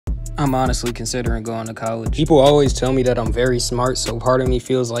I'm honestly considering going to college. People always tell me that I'm very smart, so part of me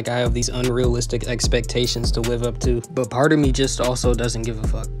feels like I have these unrealistic expectations to live up to. But part of me just also doesn't give a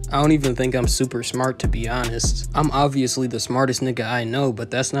fuck. I don't even think I'm super smart, to be honest. I'm obviously the smartest nigga I know, but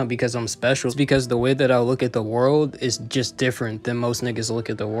that's not because I'm special. It's because the way that I look at the world is just different than most niggas look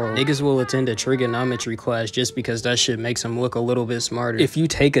at the world. Niggas will attend a trigonometry class just because that shit makes them look a little bit smarter. If you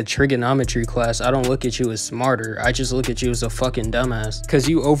take a trigonometry class, I don't look at you as smarter. I just look at you as a fucking dumbass. Cause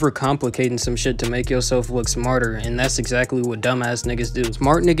you overcomplicating some shit to make yourself look smarter, and that's exactly what dumbass niggas do.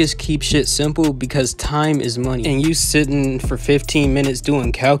 Smart niggas keep shit simple because time is money. And you sitting for 15 minutes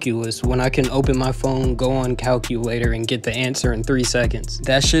doing calculus when I can open my phone, go on calculator, and get the answer in 3 seconds.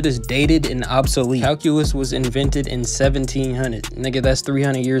 That shit is dated and obsolete. Calculus was invented in 1700. Nigga, that's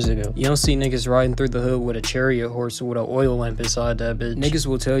 300 years ago. You don't see niggas riding through the hood with a chariot horse with an oil lamp inside that bitch. Niggas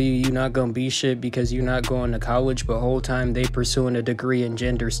will tell you you're not gonna be shit because you're not going to college, but whole time they pursuing a degree in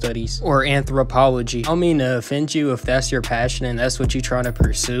gender studies or anthropology. I don't mean to offend you if that's your passion and that's what you're trying to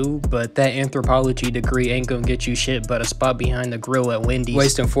pursue, but that anthropology degree ain't gonna get you shit but a spot behind the grill at Wendy's.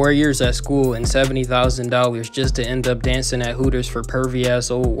 Wasting 4 years at school and $70,000 just to end up dancing at Hooters for pervy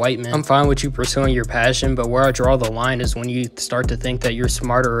ass old white men. I'm fine with you pursuing your passion, but where I draw the line is when you start to think that you're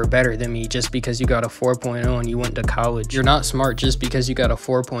smarter or better than me just because you got a 4.0 and you went to college. You're not smart just because you got a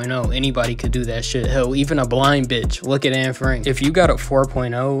 4.0. Anybody could do that shit. Hell, even a blind bitch. Look at Anne Frank. If you got a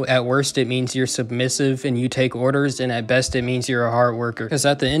 4.0, at worst it means you're submissive and you take orders, and at best it means you're a hard worker. Because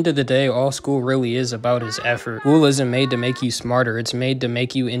at the end of the day, all school really is about is effort. School isn't made to make you smarter, it's made to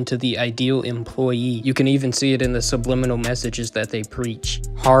make you into the ideal employee. You can even see it in the subliminal messages that they preach.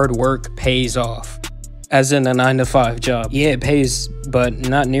 Hard work pays off. As in a 9-to-5 job. Yeah, it pays, but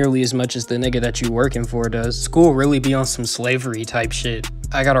not nearly as much as the nigga that you working for does. School really be on some slavery type shit.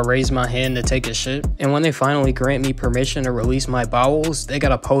 I gotta raise my hand to take a shit. And when they finally grant me permission to release my bowels, they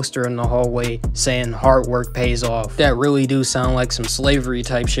got a poster in the hallway saying hard work pays off. That really do sound like some slavery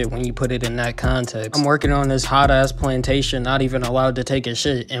type shit when you put it in that context. I'm working on this hot ass plantation, not even allowed to take a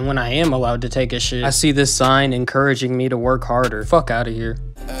shit. And when I am allowed to take a shit, I see this sign encouraging me to work harder. Fuck out of here.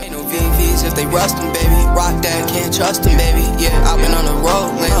 Ain't no VVs if they rustin', baby. Rock that, can't trust them, baby. Yeah, I've been on the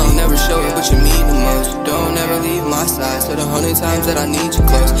road lately. Never show it, but you mean the most. Don't ever leave my side. Said 100 times that I need you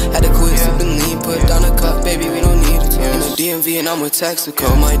close. Had to quit sipping lean, put down a cup, baby. We don't need a toast. In the DMV and I'm with Texaco.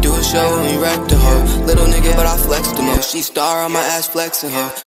 Might do a show and we wreck the hoe. Little nigga, but I flex the most. She star on my ass flexing her.